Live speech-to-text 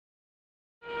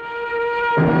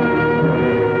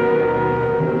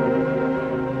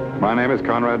My name is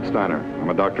Conrad Steiner. I'm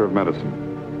a doctor of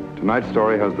medicine. Tonight's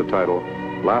story has the title,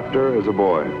 Laughter is a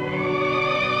Boy.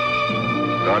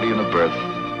 Guardian of birth,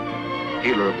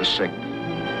 healer of the sick,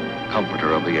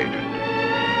 comforter of the aged.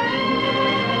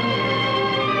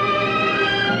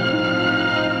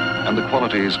 And the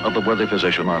qualities of the worthy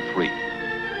physician are three: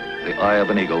 the eye of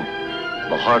an eagle,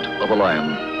 the heart of a lion,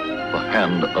 the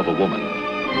hand of a woman.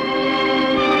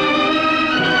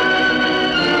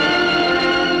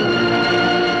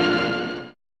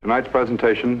 Tonight's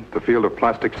presentation, the field of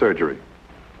plastic surgery.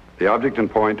 The object in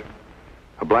point,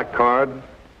 a black card,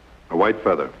 a white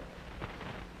feather.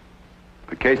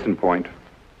 The case in point,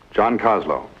 John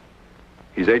Coslow.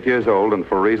 He's 8 years old, and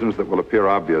for reasons that will appear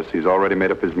obvious, he's already made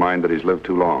up his mind that he's lived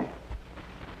too long.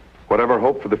 Whatever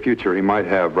hope for the future he might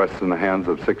have rests in the hands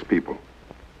of 6 people.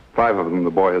 5 of them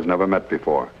the boy has never met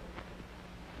before.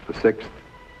 The 6th,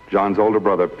 John's older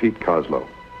brother, Pete Coslow.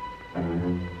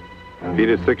 Pete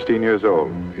is 16 years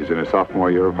old. He's in his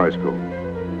sophomore year of high school.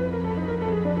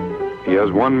 He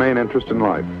has one main interest in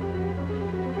life,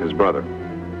 his brother.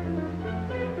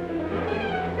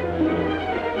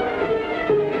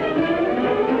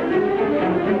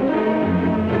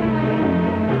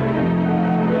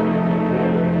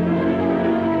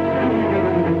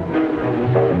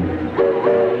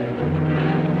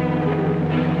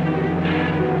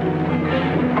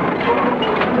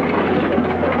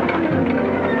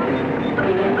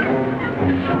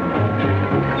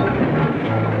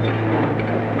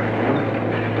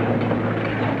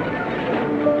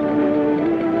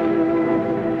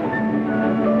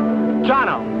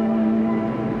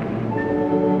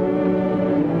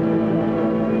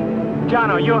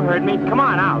 Jonno, you heard me. Come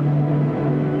on out.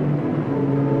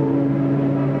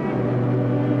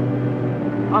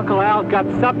 Uncle Al's got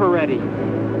supper ready.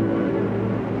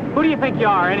 Who do you think you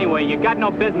are, anyway? You got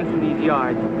no business in these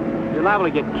yards. You're liable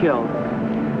to get killed.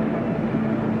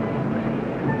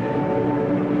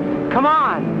 Come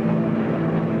on.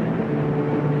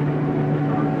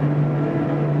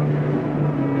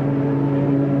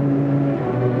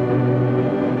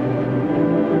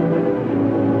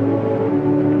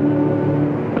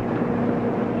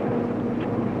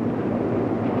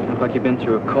 Like you've been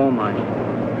through a coal mine.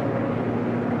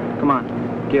 Come on,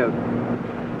 give.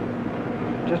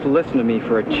 Just listen to me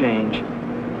for a change.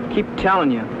 Keep telling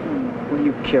you. What do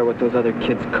you care what those other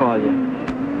kids call you?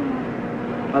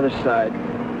 Other side.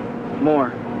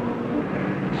 More.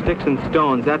 Sticks and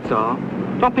stones, that's all.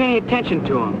 Don't pay any attention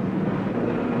to them.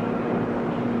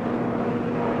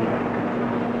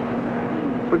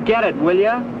 Forget it, will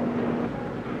ya?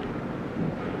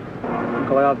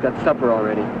 Uncle Al's got supper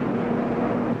already.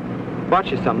 Bought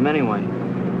you something anyway.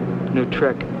 New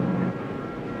trick.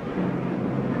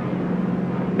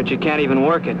 But you can't even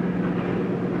work it.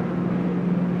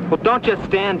 Well, don't just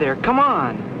stand there. Come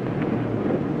on.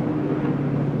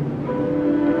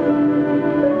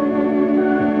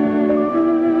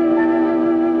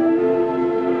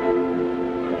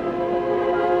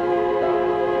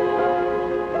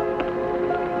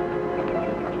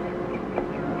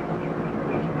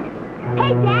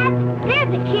 Hey, Dad,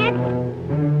 there's a kid.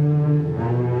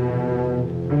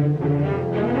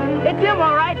 It's him,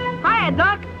 all right. Hiya,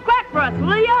 Doc. Quack for us,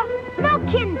 will ya? No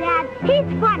kidding, Dad.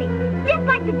 He's funny. Just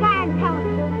like the guy on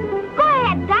television. Go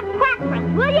ahead, Duck. Quack for us,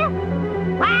 will ya?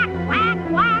 Quack, quack,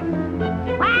 quack.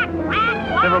 Quack, quack,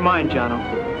 quack. Never mind, Jonno.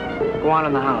 Go on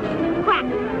in the house. Quack.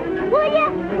 Will ya?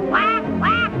 Quack,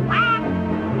 quack, quack.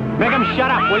 Make him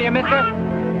shut up, will you, mister?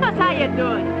 That's how you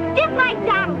doing. Just like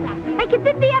Donald does. Like you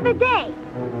did the other day.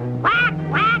 Quack,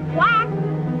 quack, quack.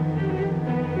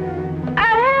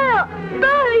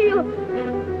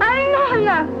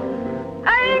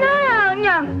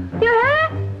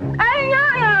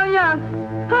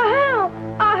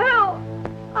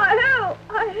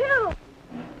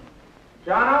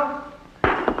 Jonno?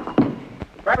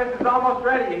 Breakfast is almost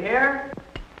ready, you hear?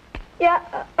 Yeah,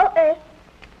 okay.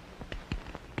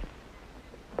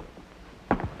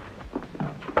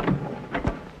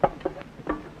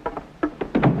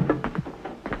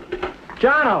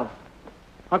 Jonno!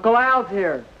 Uncle Al's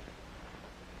here.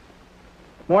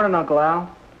 Morning, Uncle Al.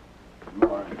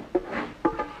 Morning.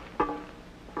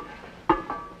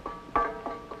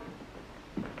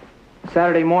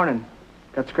 Saturday morning.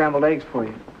 Got scrambled eggs for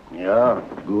you. Yeah,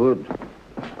 good.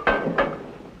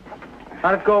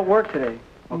 How'd it go at work today?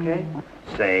 Okay?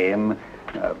 Same.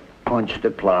 Punch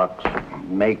the clocks,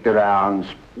 make the rounds.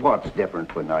 What's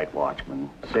different for night watchmen?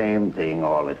 Same thing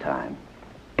all the time.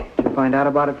 Did you find out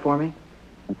about it for me?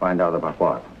 Find out about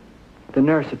what? The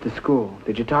nurse at the school.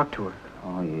 Did you talk to her?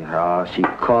 Oh, yeah, she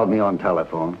called me on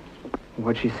telephone.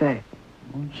 What'd she say?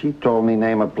 She told me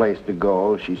name a place to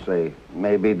go. She say,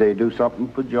 maybe they do something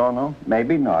for Jonno,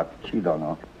 maybe not. She don't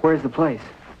know. Where's the place?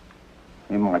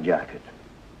 In my jacket.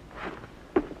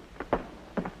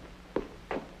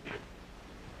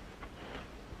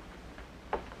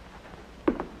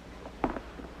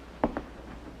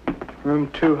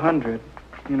 Room 200,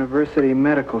 University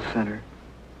Medical Center.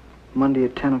 Monday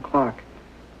at 10 o'clock.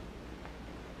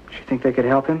 Do you think they could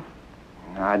help him?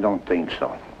 I don't think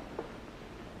so.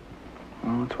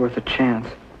 Well, it's worth a chance.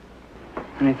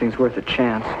 Anything's worth a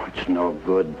chance. Oh, it's no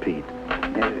good, Pete.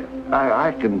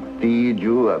 I can feed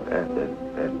you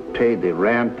and pay the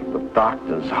rent of the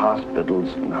doctors,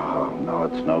 hospitals. No,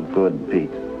 it's no good,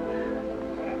 Pete.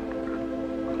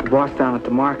 The boss down at the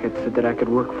market said that I could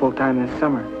work full-time this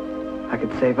summer. I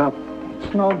could save up.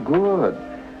 It's no good.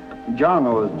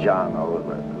 Jonno is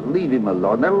Jonno. Leave him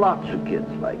alone. There are lots of kids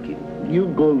like him. You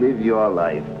go live your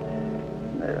life.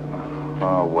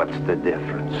 Oh, what's the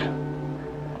difference?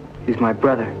 He's my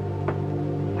brother.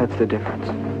 That's the difference.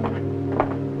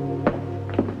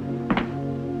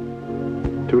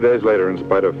 2 days later, in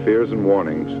spite of fears and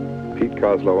warnings, Pete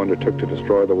Coslow undertook to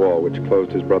destroy the wall which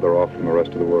closed his brother off from the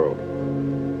rest of the world.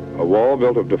 A wall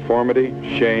built of deformity,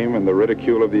 shame, and the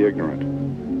ridicule of the ignorant.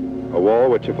 A wall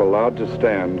which, if allowed to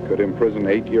stand, could imprison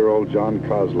 8-year-old John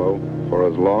Coslow for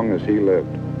as long as he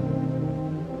lived.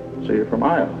 So you're from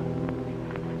Iowa?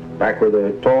 Back where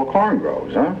the tall corn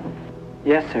grows, huh?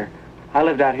 Yes, sir. I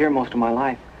lived out here most of my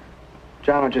life.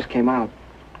 Jonno just came out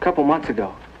a couple months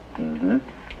ago. Mm-hmm.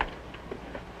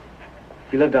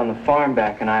 He lived on the farm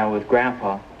back in Iowa with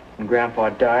Grandpa. When Grandpa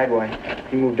died, why,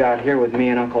 he moved out here with me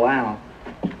and Uncle Al.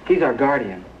 He's our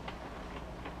guardian.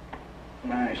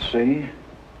 I see.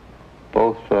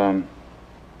 Both,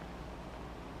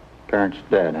 parents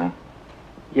dead, huh?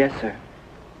 Yes, sir.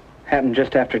 Happened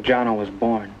just after Jonno was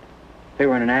born. They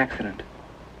were in an accident.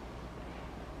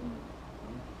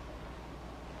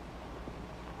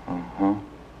 Uh-huh.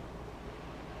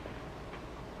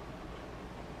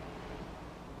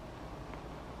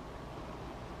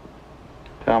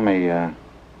 Tell me,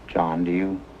 John, do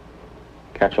you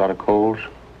catch a lot of colds?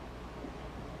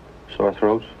 Sore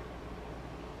throats?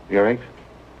 Earaches?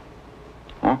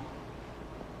 Huh?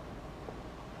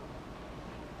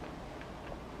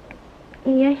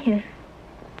 Yes, sir.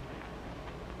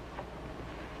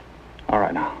 All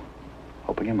right, now.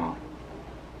 Open your mouth.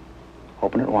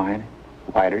 Open it wide.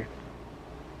 Wider.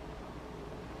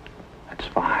 That's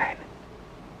fine.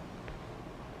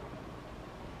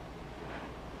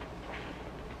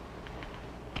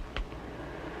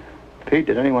 Pete,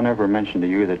 did anyone ever mention to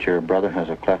you that your brother has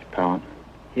a cleft palate?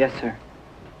 Yes, sir.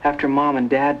 After Mom and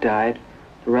Dad died,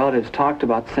 the relatives talked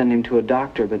about sending him to a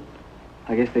doctor, but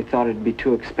I guess they thought it'd be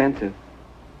too expensive.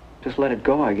 Just let it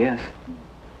go, I guess.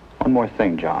 One more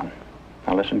thing, John.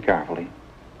 Now listen carefully.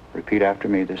 Repeat after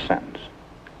me this sentence.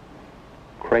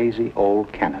 Crazy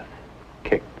old Kenneth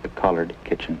kicked the colored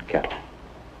kitchen kettle.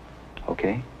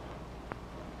 Okay?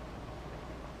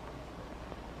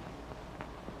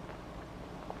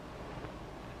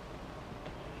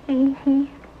 Crazy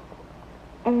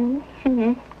old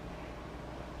Kenneth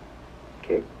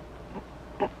Okay.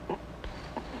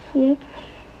 kicked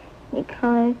the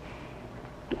colored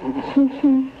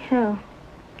kitchen kettle.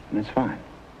 And it's fine.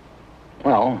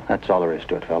 Well, that's all there is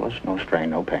to it, fellas. No strain,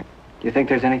 no pain. Do you think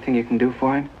there's anything you can do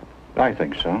for him? I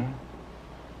think so.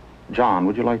 John,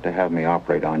 would you like to have me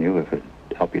operate on you if it'd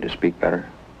help you to speak better?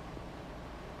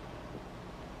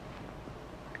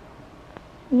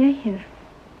 Yes, sir.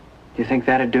 Do you think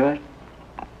that'd do it?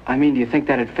 I mean, do you think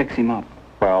that'd fix him up?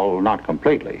 Well, not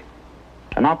completely.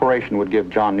 An operation would give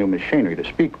John new machinery to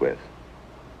speak with.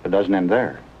 It doesn't end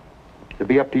there. It'd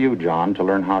be up to you, John, to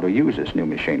learn how to use this new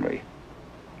machinery.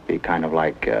 Be kind of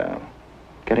like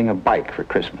getting a bike for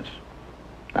Christmas.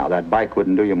 Now, that bike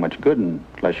wouldn't do you much good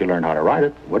unless you learned how to ride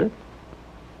it, would it?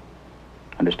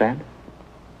 Understand?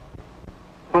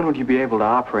 When would you be able to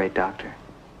operate, Doctor?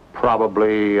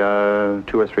 Probably 2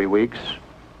 or 3 weeks.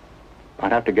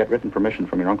 I'd have to get written permission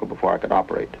from your uncle before I could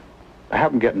operate.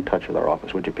 Have him get in touch with our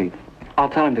office, would you, Pete? I'll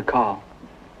tell him to call.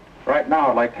 Right now,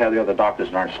 I'd like to have the other doctors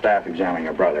in our staff examine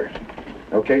your brother.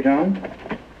 Okay, John?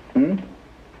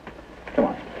 Come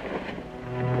on.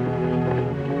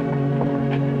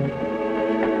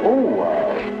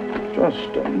 Oh,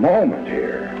 just a moment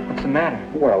here. What's the matter?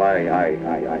 Well,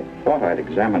 I thought I'd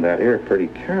examine that ear pretty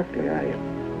carefully.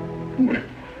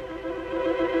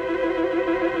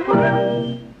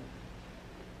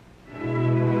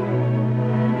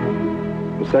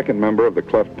 The second member of the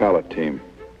cleft palate team,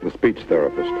 the speech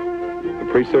therapist. The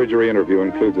pre-surgery interview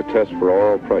includes a test for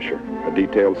oral pressure, a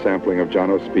detailed sampling of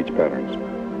Jonno's speech patterns.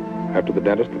 After the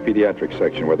dentist, the pediatric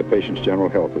section, where the patient's general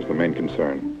health is the main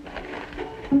concern.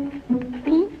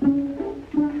 Pete?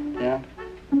 Yeah?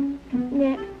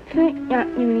 That foot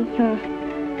doctor we saw.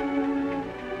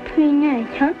 Pretty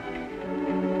nice, huh?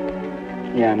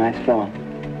 Yeah, nice fella.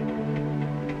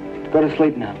 Go to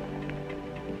sleep now.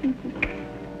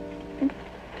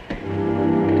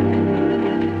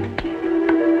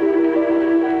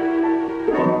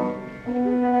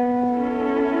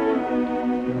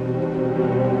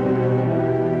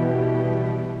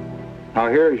 Now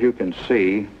here, as you can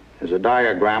see, is a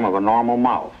diagram of a normal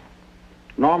mouth.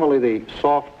 Normally, the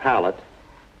soft palate,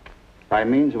 by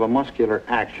means of a muscular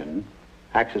action,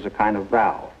 acts as a kind of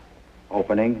valve,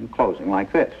 opening and closing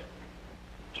like this,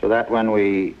 so that when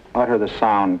we utter the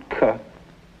sound k,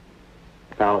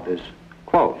 the palate is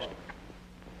closed.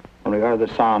 When we utter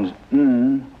the sounds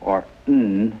n or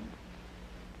n,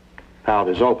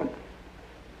 palate is open.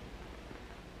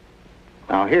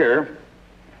 Now here,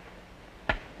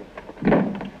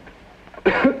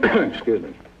 excuse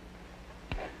me,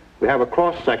 we have a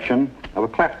cross-section of a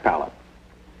cleft palate.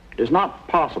 It is not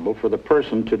possible for the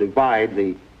person to divide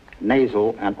the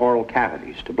nasal and oral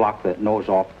cavities to block the nose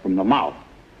off from the mouth,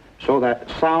 so that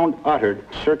sound uttered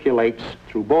circulates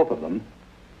through both of them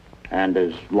and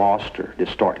is lost or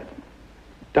distorted.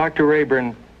 Dr.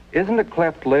 Rayburn, isn't a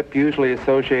cleft lip usually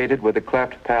associated with a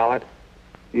cleft palate?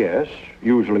 Yes,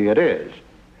 usually it is.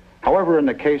 However, in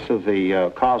the case of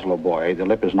the Kozlo boy, the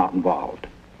lip is not involved.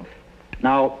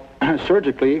 Now,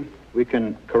 surgically, we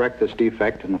can correct this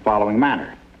defect in the following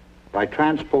manner: by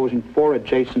transposing 4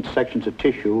 adjacent sections of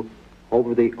tissue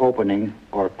over the opening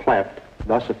or cleft,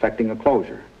 thus affecting a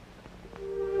closure.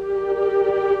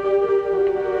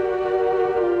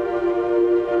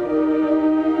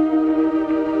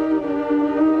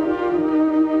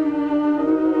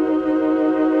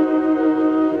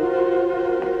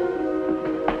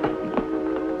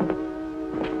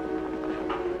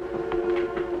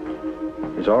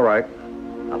 He's all right.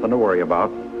 Nothing to worry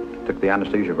about. Took the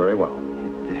anesthesia very well.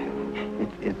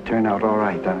 It turned out all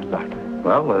right, Doctor?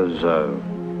 Well, as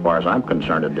far as I'm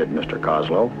concerned, it did, Mr.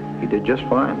 Kozlo. He did just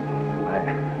fine.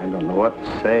 I don't know what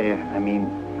to say. I mean,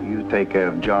 you take care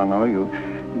of Jonno.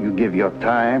 You give your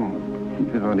time.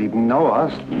 You don't even know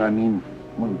us. I mean,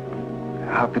 well,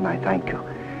 how can I thank you?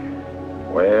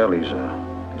 Well, he's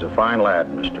a fine lad,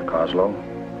 Mr. Kozlo.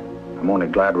 I'm only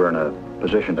glad we're in a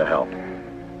position to help.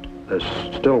 There's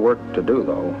still work to do,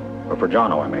 though. Or for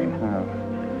Jonno, I mean.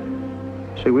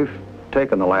 See, we've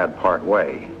taken the lad part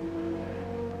way.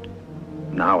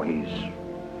 Now he's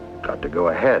got to go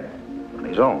ahead on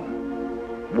his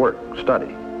own. Work,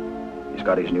 study. He's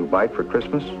got his new bike for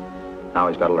Christmas. Now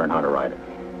he's got to learn how to ride it.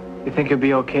 You think he'll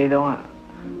be okay, though? I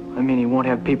mean, he won't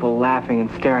have people laughing and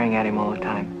staring at him all the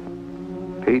time.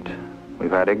 Pete,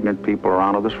 we've had ignorant people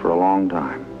around with us for a long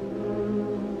time.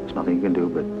 There's nothing you can do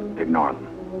but ignore them.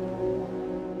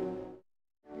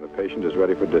 The patient is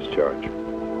ready for discharge.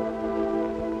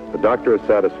 The doctor is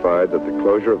satisfied that the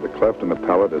closure of the cleft in the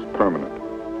palate is permanent.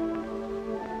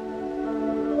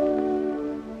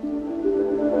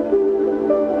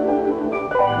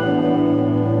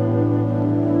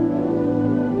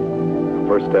 The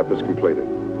first step is completed.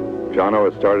 Jonno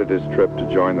has started his trip to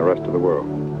join the rest of the world.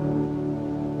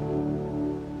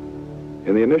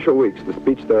 In the initial weeks, the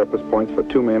speech therapist points for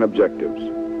 2 main objectives: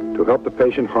 to help the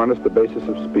patient harness the basis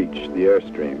of speech, the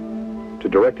airstream, to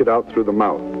direct it out through the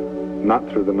mouth, not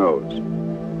through the nose.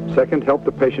 Second, help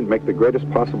the patient make the greatest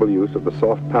possible use of the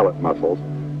soft palate muscles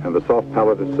and the soft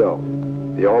palate itself,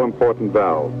 the all-important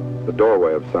valve, the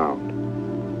doorway of sound.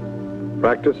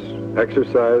 Practice,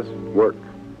 exercise, work.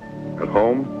 At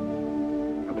home,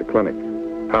 at the clinic,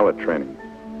 palate training,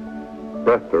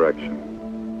 breath direction,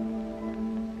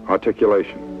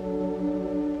 articulation.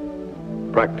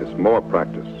 Practice, more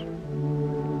practice.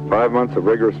 5 months of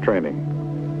rigorous training.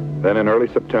 Then in early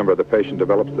September, the patient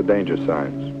develops the danger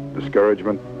signs: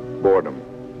 discouragement, boredom.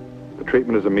 The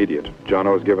treatment is immediate.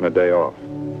 Jonno is given a day off.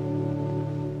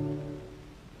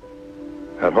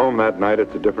 At home that night,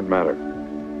 it's a different matter.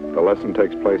 The lesson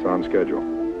takes place on schedule.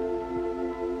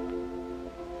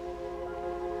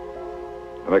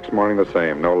 The next morning, the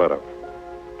same, no let-up.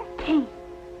 K.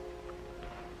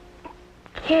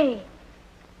 K.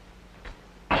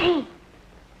 K.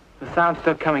 The sound's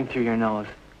still coming through your nose.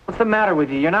 What's the matter with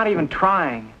you? You're not even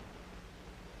trying.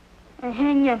 I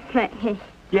had enough practice.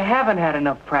 You haven't had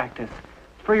enough practice.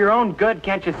 It's for your own good,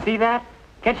 can't you see that?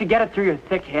 Can't you get it through your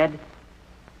thick head?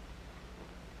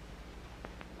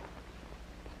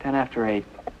 It's 10 after 8.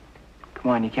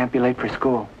 Come on, you can't be late for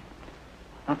school.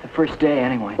 Not the first day,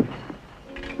 anyway.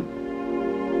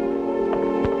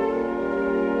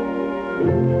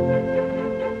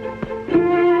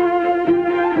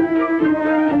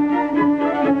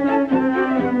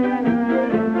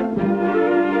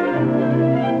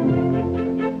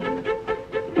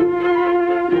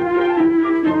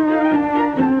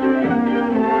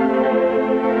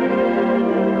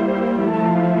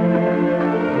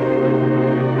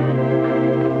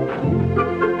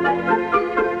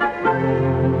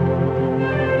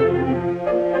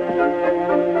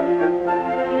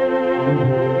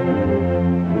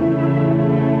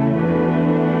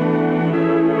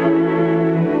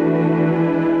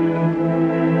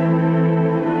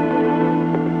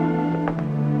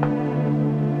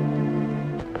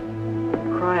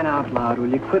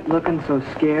 quit looking so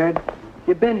scared.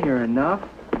 You've been here enough.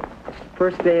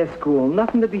 First day of school,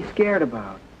 nothing to be scared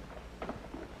about.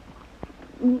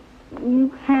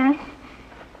 You have.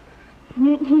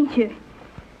 New teacher.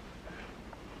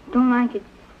 Don't like it.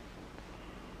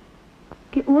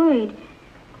 Get worried.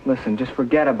 Listen, just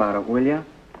forget about it, will you?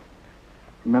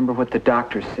 Remember what the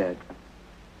doctor said.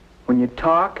 When you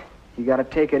talk, you gotta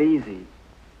take it easy.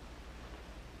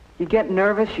 You get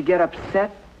nervous, you get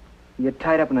upset, you get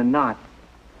tied up in a knot.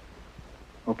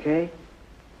 Okay?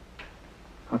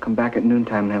 I'll come back at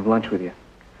noontime and have lunch with you.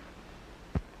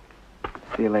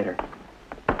 See you later.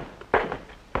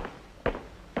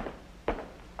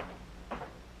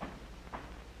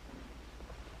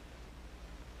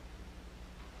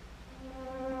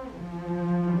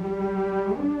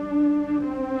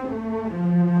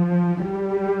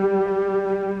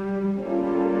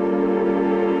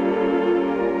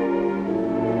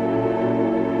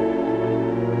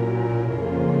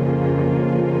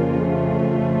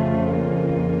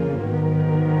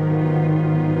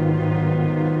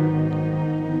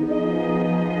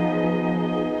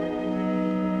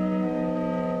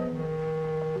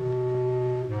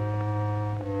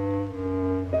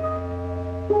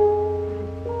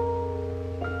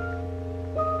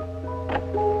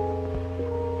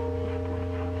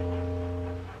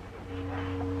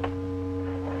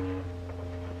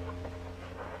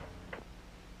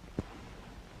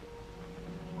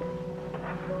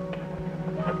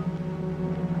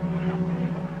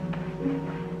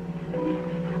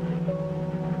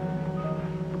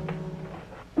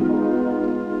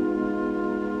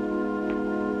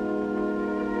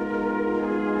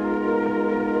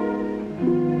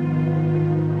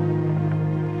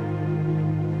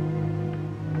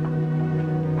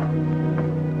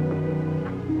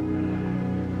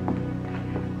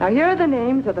 Now, here are the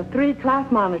names of the 3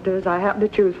 class monitors I happen to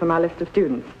choose from my list of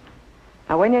students.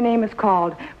 Now, when your name is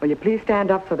called, will you please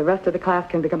stand up so the rest of the class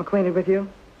can become acquainted with you?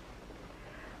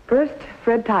 First,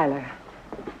 Fred Tyler.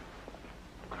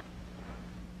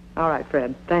 All right,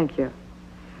 Fred, thank you.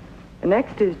 The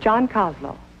next is John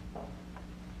Coslow.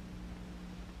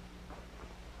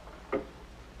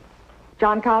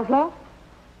 John Coslow?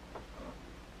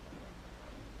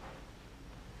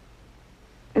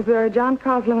 Is there a John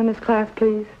Coslow in this class,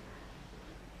 please?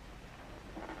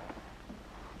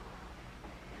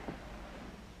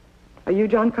 Are you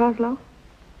John Coslow?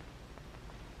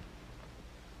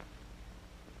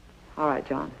 All right,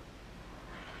 John.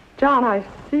 John, I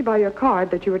see by your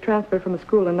card that you were transferred from a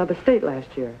school in another state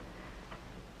last year.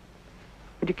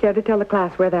 Would you care to tell the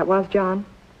class where that was, John?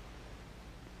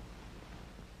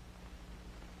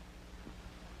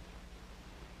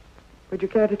 Would you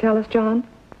care to tell us, John?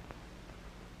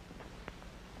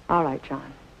 All right,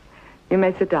 John. You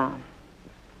may sit down.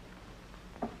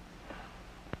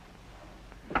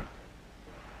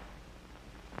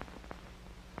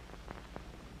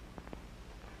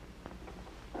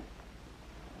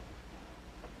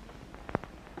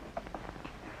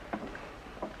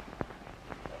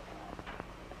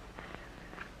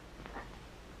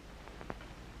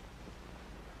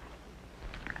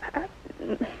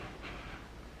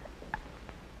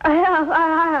 I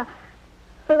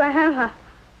have her.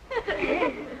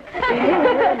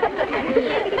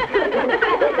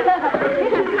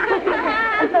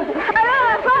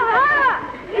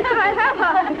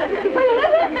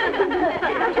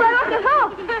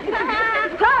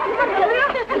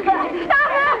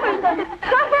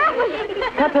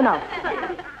 That's enough.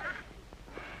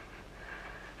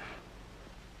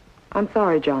 I'm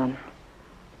sorry, John.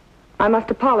 I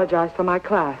must apologize for my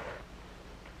class.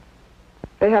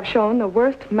 They have shown the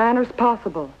worst manners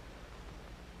possible.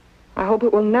 I hope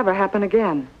it will never happen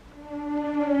again.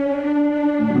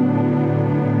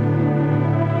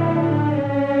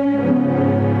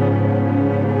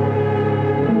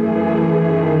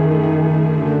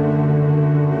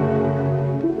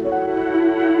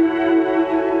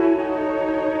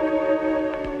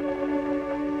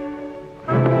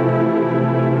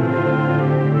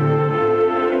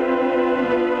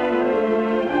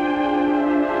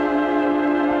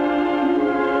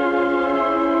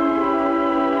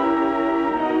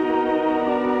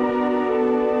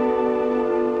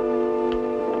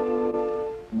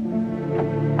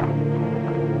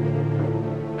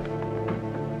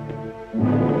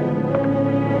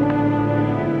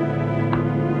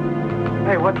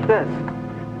 What's this?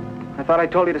 I thought I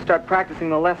told you to start practicing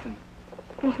the lesson.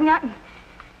 It's nothing.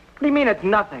 What do you mean it's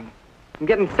nothing? I'm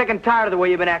getting sick and tired of the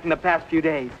way you've been acting the past few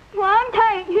days. Well, I'm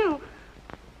tired, too.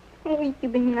 Oh,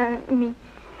 you've been yelling at me.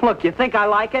 Look, you think I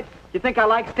like it? You think I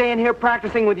like staying here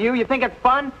practicing with you? You think it's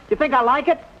fun? You think I like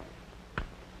it?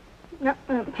 No,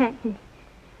 Patsy.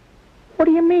 What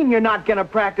do you mean you're not going to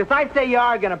practice? I say you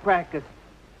are going to practice.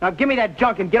 Now give me that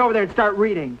junk and get over there and start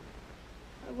reading.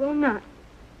 I will not.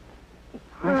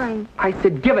 Fine. I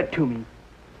said give it to me.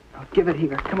 Now give it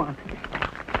here. Come on.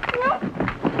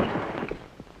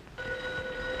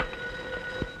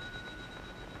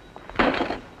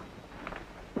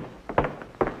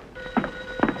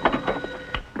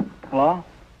 Hello?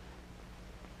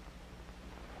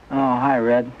 Oh, hi,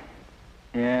 Red.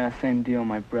 Yeah, same deal,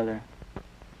 my brother.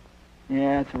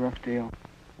 Yeah, it's a rough deal.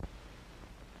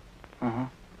 Uh-huh.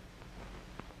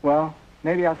 Well,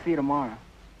 maybe I'll see you tomorrow.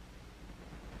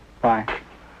 Bye.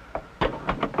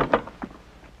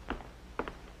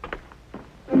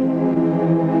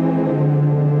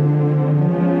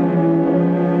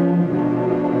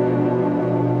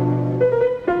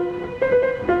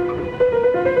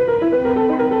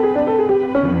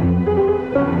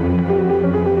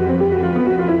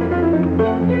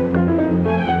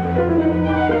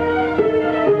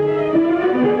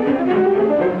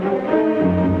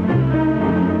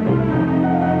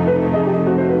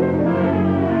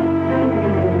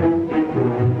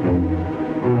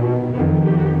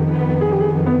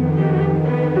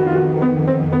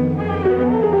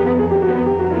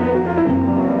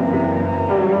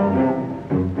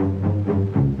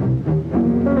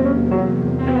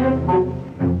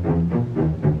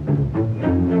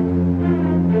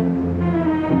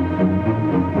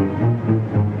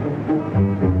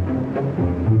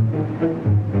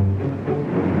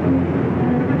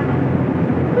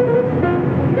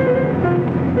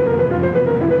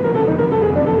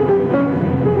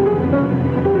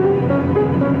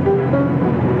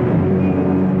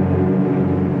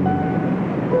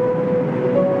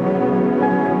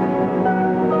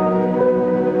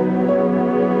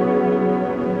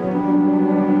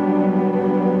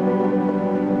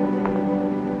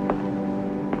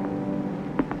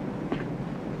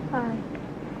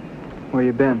 Where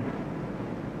you been?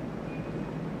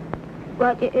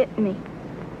 Why'd you hit me?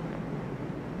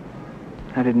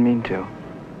 I didn't mean to.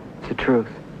 It's the truth.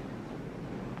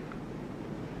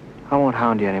 I won't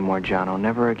hound you anymore, Jonno.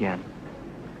 Never again.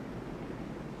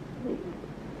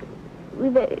 We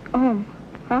better go home,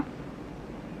 huh?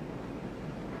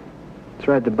 Let's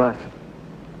ride the bus.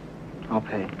 I'll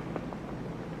pay.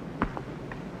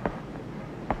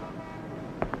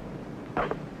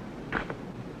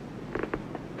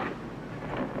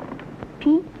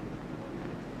 Pete?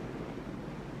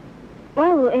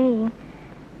 While we're eating,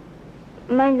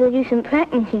 might as well do some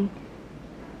practicing.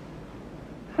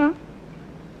 Huh?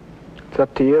 It's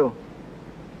up to you.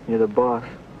 You're the boss.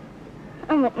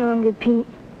 How much longer, Pete,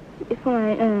 before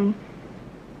I earn?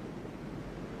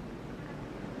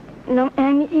 Long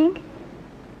time, you think?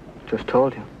 Just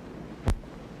told you.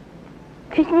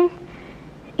 Christmas?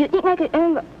 You think I could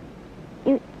earn by...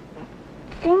 You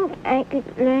think I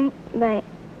could learn by...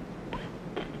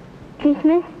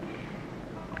 Christmas?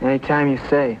 Anytime you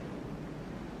say.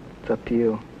 It's up to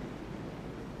you.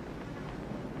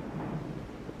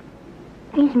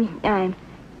 Christmas time.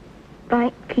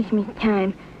 By Christmas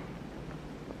time.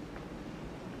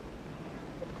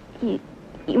 You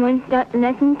want to start the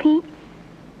lesson, Pete?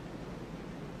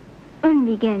 From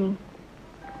the beginning.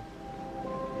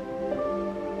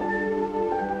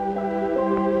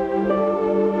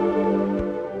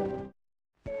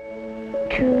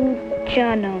 To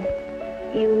Jonno,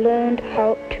 you learned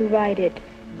how to write it.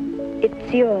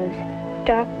 It's yours,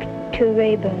 Dr.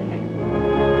 Rayburn.